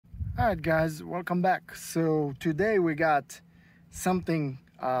Alright guys, welcome back. So today we got something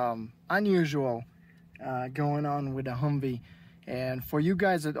unusual going on with the Humvee, and for you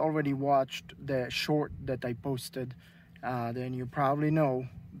guys that already watched the short that I posted, then you probably know,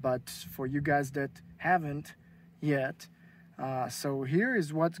 but for you guys that haven't yet, so here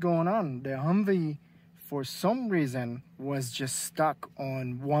is what's going on. The Humvee for some reason was just stuck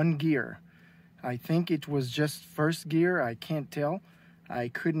on one gear. I think it was just first gear, I can't tell. I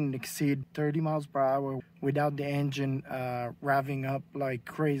couldn't exceed 30 miles per hour without the engine revving up like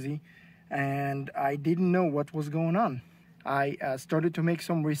crazy, and I didn't know what was going on. I started to make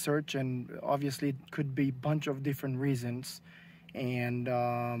some research, and obviously it could be a bunch of different reasons, and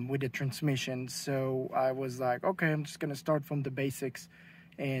with the transmission. So I was like, okay, I'm just gonna start from the basics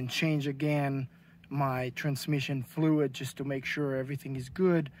and change again my transmission fluid just to make sure everything is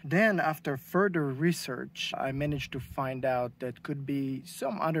good. Then after further research, I managed to find out that could be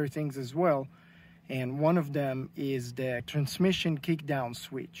some other things as well, and one of them is the transmission kick down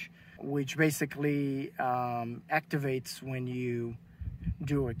switch, which basically activates when you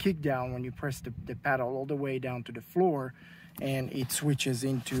do a kick down, when you press the pedal all the way down to the floor, and it switches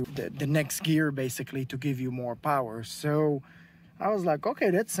into the next gear basically to give you more power. So I was like, okay,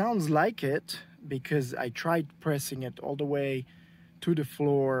 that sounds like it, because I tried pressing it all the way to the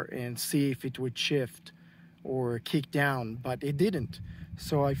floor and see if it would shift or kick down, but it didn't.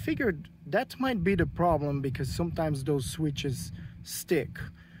 So I figured that might be the problem, because sometimes those switches stick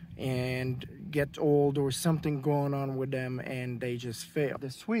and get old or something going on with them and they just fail. The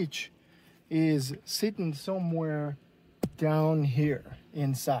switch is sitting somewhere down here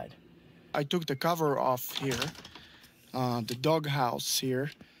inside. I took the cover off here, the doghouse here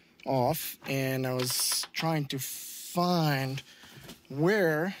off, and I was trying to find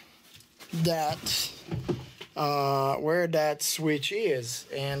where that switch is,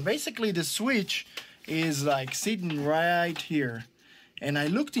 and basically the switch is like sitting right here, and I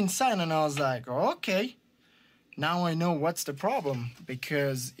looked inside and I was like, okay, now I know what's the problem,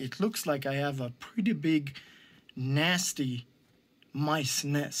 because it looks like I have a pretty big nasty mice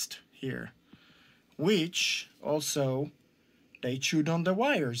nest here, which also they chewed on the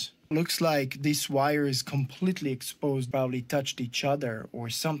wires. Looks like this wire is completely exposed, probably touched each other or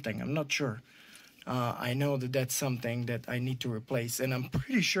something, I'm not sure. I know that that's something that I need to replace, and I'm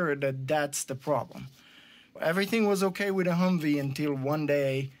pretty sure that that's the problem. Everything was okay with a Humvee until one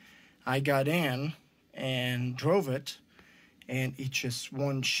day I got in and drove it, and it just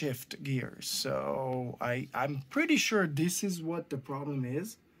won't shift gears. So I'm pretty sure this is what the problem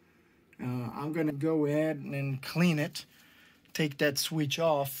is. I'm gonna go ahead and clean it, take that switch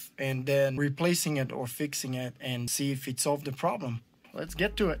off, and then replacing it or fixing it and see if it solved the problem. Let's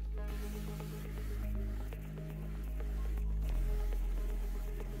get to it.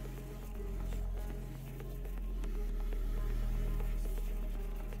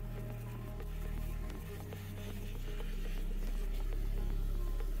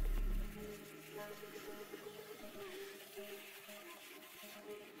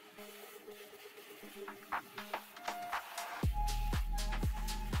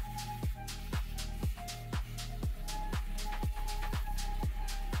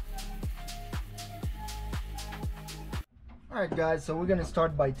 Alright guys, so we're gonna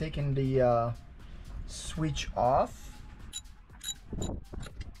start by taking the switch off.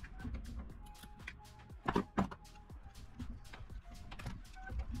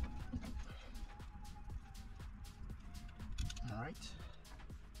 Alright.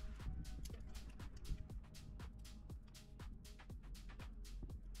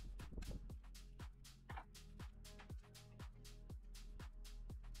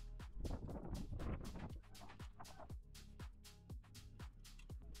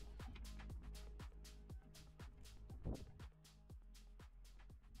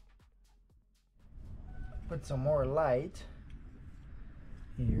 Put some more light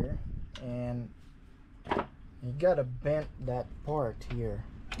here, and you gotta bend that part here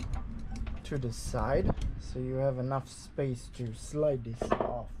to the side so you have enough space to slide this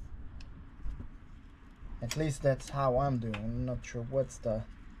off. At least that's how I'm doing. I'm not sure what's the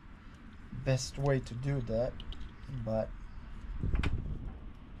best way to do that, but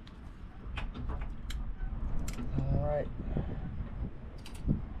alright.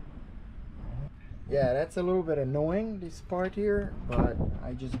 Yeah, that's a little bit annoying, this part here, but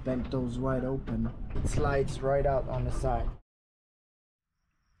I just bent those wide open. It slides right out on the side.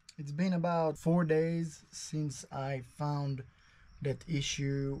 It's been about 4 days since I found that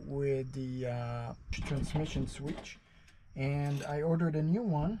issue with the transmission switch, and I ordered a new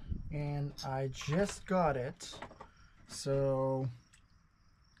one, and I just got it. So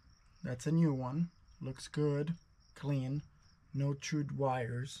That's a new one. Looks good, clean, no chewed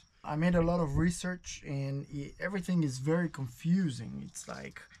wires. I made a lot of research and everything is very confusing. It's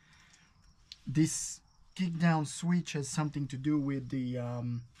like this kick down switch has something to do with the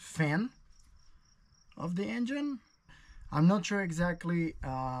fan of the engine. I'm not sure exactly,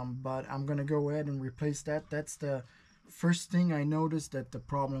 but I'm gonna go ahead and replace that. That's the first thing I noticed, that the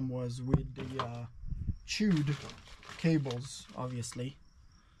problem was with the chewed cables, obviously.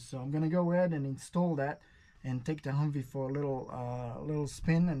 So I'm gonna go ahead and install that and take the Humvee for a little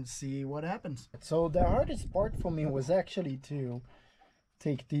spin and see what happens. So the hardest part for me was actually to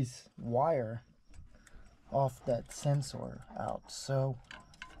take this wire off that sensor out. So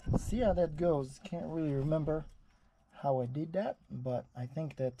let's see how that goes. Can't really remember how I did that, but I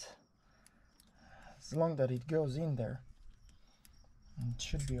think that as long that it goes in there, it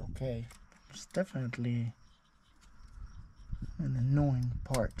should be okay. It's definitely an annoying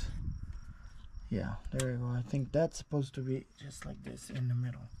part. Yeah, there you go. I think that's supposed to be just like this in the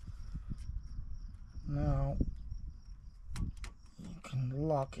middle. Now you can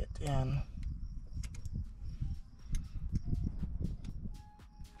lock it in.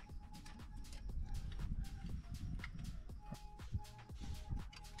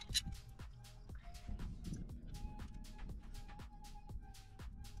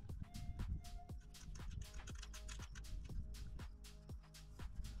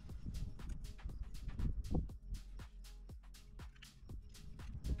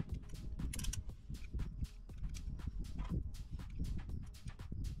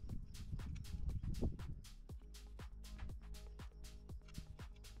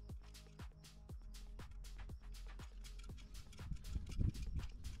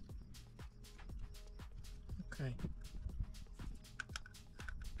 Okay.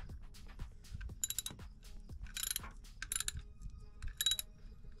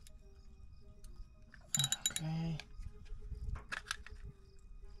 Okay.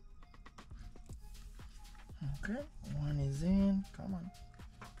 Okay, one is in. Come on.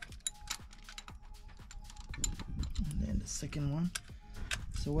 And then the second one.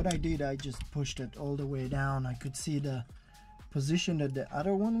 So what I did, I just pushed it all the way down. I could see the position that the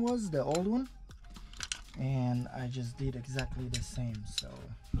other one was, the old one, and I just did exactly the same. So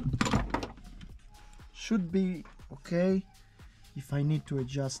should be okay. If I need to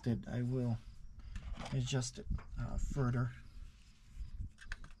adjust it, I will adjust it further.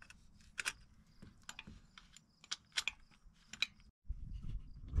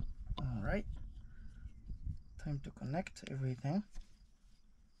 All right, time to connect everything.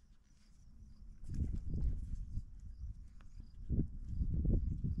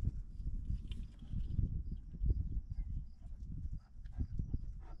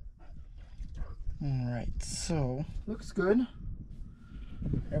 Alright, so looks good.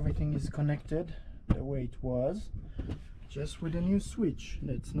 Everything is connected the way it was, just with a new switch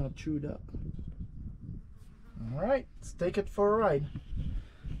that's not chewed up. Alright, let's take it for a ride.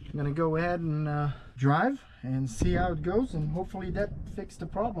 I'm gonna go ahead and drive and see how it goes, and hopefully that fixed the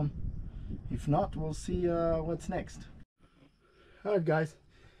problem. If not, we'll see what's next. Alright guys,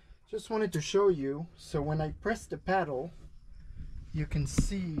 just wanted to show you. So when I press the pedal, you can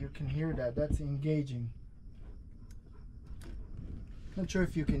hear that's engaging. Not sure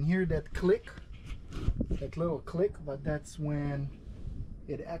if you can hear that click, that little click, but that's when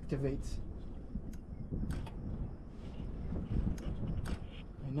it activates.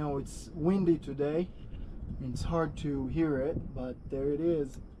 I know it's windy today, it's hard to hear it, but there it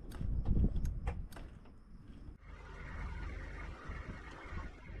is.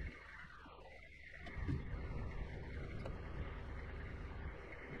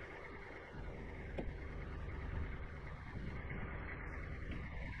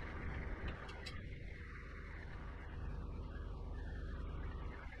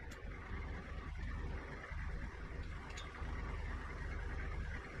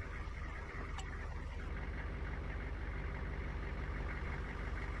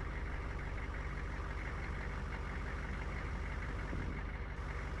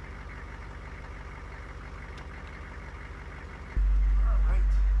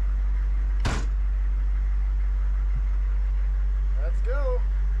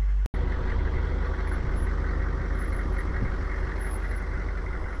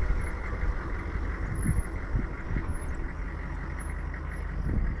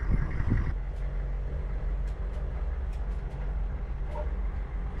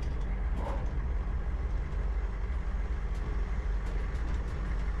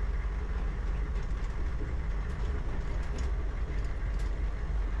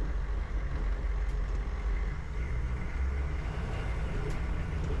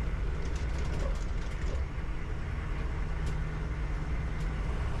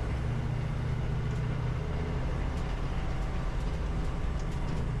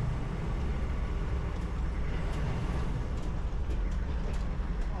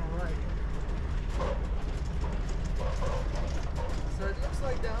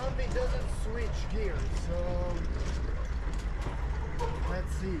 gear. So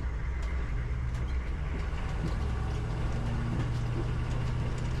let's see.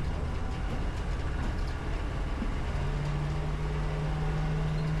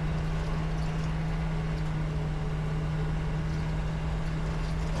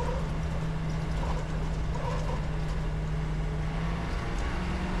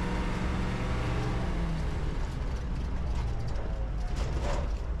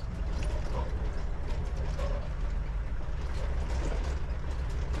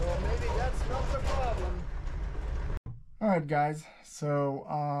 Alright guys, so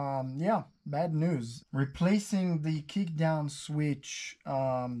yeah, bad news. Replacing the kick down switch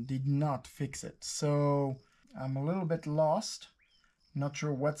did not fix it. So I'm a little bit lost, not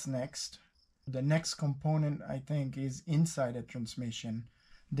sure what's next. The next component I think is inside the transmission.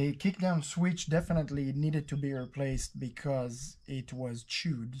 The kick down switch definitely needed to be replaced because it was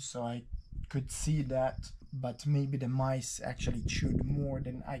chewed, so I could see that, but maybe the mice actually chewed more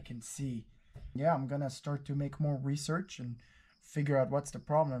than I can see. Yeah, I'm gonna start to make more research and figure out what's the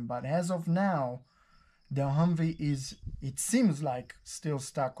problem. But as of now, the Humvee is, it seems like, still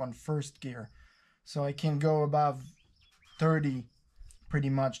stuck on first gear. So I can go above 30 pretty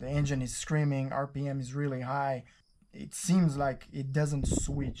much. The engine is screaming, RPM is really high. It seems like it doesn't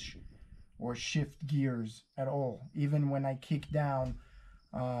switch or shift gears at all. Even when I kick down,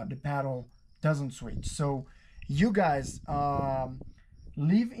 the paddle doesn't switch. So you guys,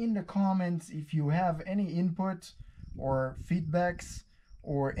 leave in the comments if you have any input or feedbacks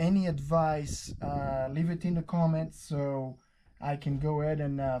or any advice. Leave it in the comments so I can go ahead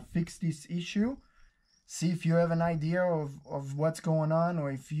and fix this issue. See if you have an idea of what's going on,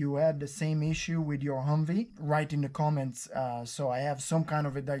 or if you had the same issue with your Humvee. Write in the comments so I have some kind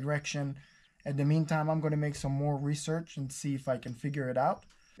of a direction. In the meantime, I'm going to make some more research and see if I can figure it out.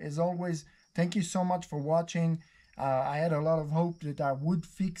 As always, thank you so much for watching. I had a lot of hope that I would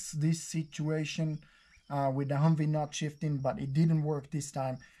fix this situation with the Humvee not shifting, but it didn't work this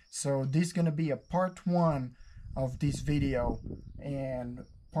time. So this is going to be a part 1 of this video, and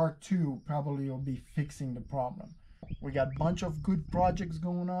part 2 probably will be fixing the problem. We got a bunch of good projects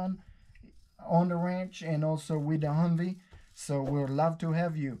going on the ranch and also with the Humvee, so we'd love to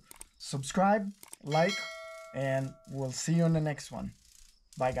have you. Subscribe, like, and we'll see you on the next one.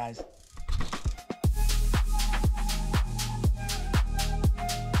 Bye guys.